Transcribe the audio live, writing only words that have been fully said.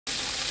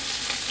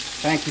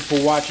Thank you for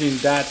watching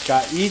Dad's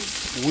Got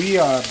Eats. We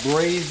are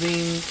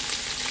braising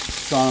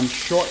some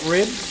short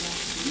ribs.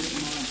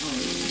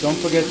 Don't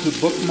forget to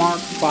bookmark,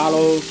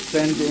 follow,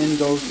 send in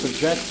those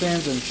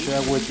suggestions, and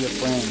share with your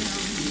friends.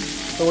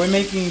 So we're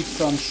making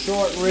some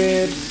short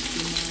ribs.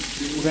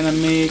 We're gonna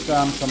make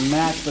some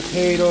mashed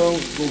potatoes.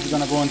 This is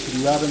gonna go into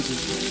the oven to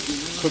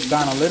cook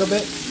down a little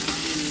bit.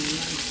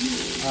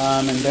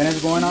 And then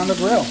it's going on the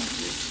grill.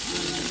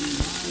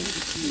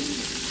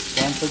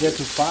 Don't forget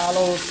to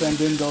follow, send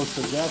in those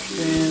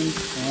suggestions,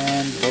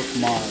 and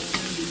bookmark.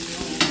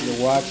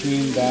 You're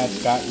watching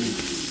Dad's Got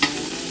Eats.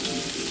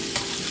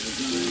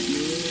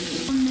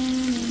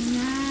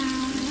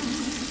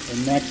 The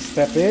next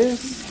step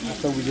is,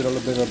 after we did a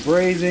little bit of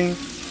braising,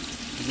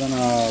 we're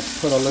gonna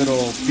put a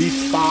little beef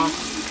stock.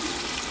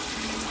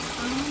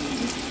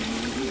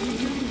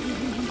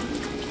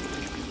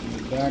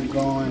 Get that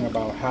going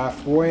about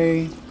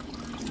halfway.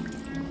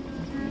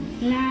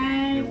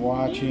 You're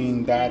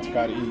watching Dad's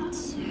Got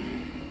Eats.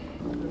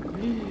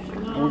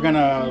 And we're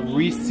gonna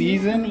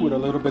re-season with a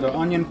little bit of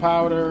onion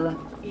powder.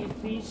 We're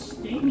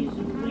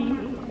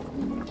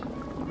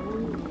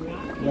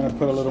gonna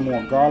put a little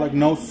more garlic,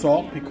 no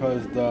salt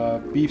because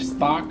the beef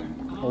stock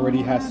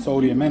already has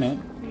sodium in it.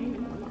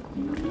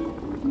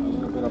 A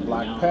little bit of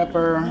black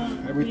pepper.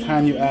 Every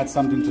time you add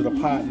something to the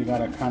pot, you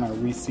gotta kind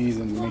of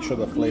re-season, make sure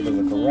the flavors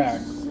are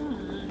correct.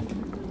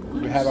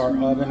 We have our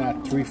oven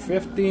at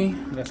 350.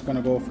 That's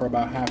gonna go for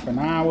about half an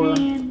hour.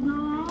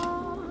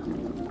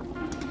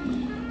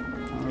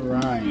 All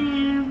right.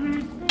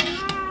 And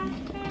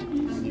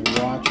you're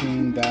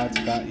watching Dad's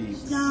Got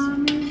Eats.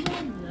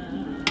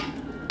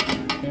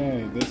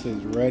 Okay, this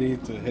is ready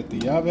to hit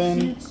the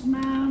oven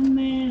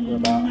for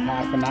about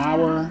half an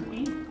hour.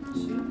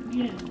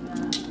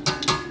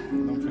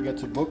 Don't forget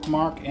to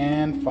bookmark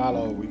and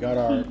follow. We got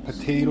our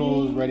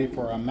potatoes ready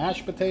for our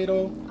mashed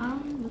potato.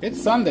 It's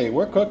Sunday,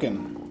 we're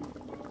cooking.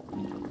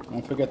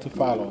 Don't forget to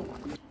follow.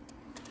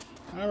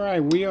 All right,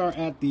 we are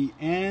at the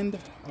end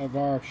of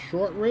our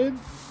short rib.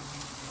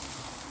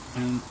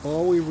 And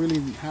all we really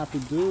have to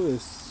do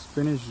is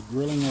finish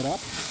grilling it up.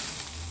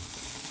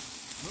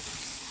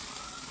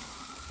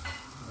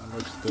 That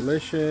looks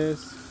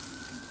delicious.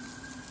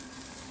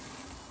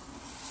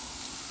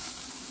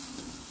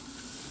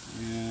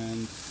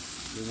 And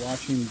you're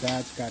watching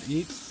Dad's Got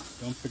Eats.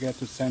 Don't forget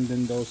to send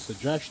in those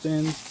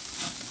suggestions.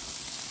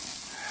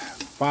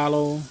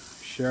 Follow.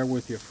 Share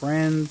with your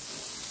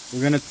friends.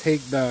 We're gonna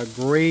take the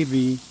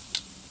gravy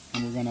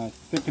and we're gonna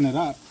thicken it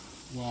up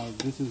while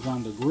this is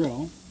on the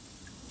grill,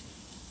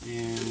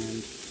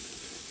 and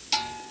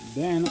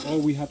then all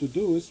we have to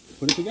do is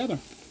put it together.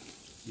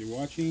 You're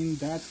watching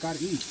Dad's Got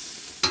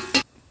Eats,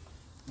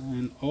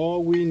 and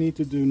all we need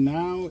to do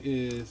now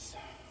is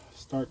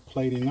start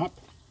plating up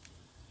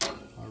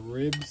our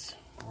ribs,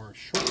 or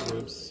short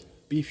ribs,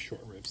 beef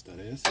short ribs that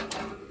is.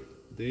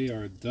 They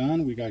are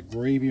done. We got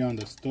gravy on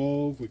the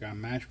stove. We got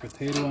mashed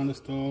potato on the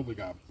stove. We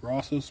got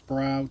Brussels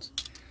sprouts.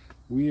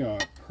 We are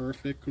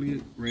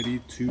perfectly ready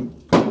to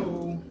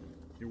go.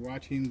 You're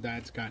watching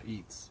Dad's Got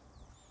Eats.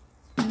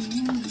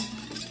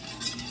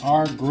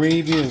 Our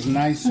gravy is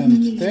nice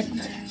and thick.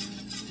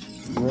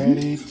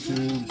 Ready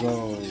to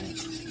go.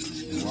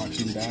 You're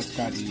watching Dad's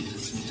Got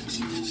Eats.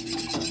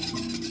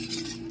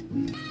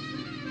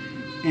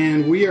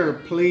 And we are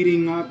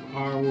plating up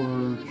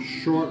our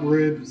short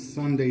rib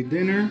Sunday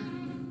dinner.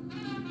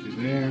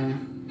 There,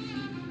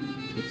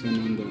 put some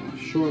on the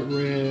short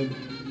rib,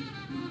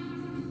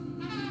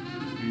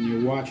 and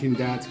you're watching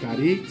Dad's Got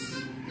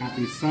Eats.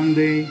 Happy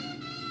Sunday,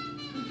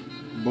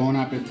 bon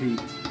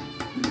appetit.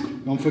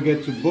 Don't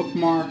forget to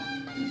bookmark,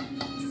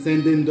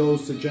 send in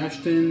those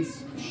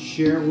suggestions,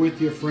 share with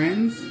your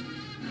friends.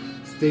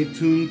 Stay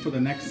tuned for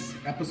the next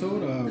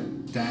episode of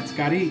Dad's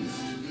Got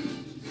Eats.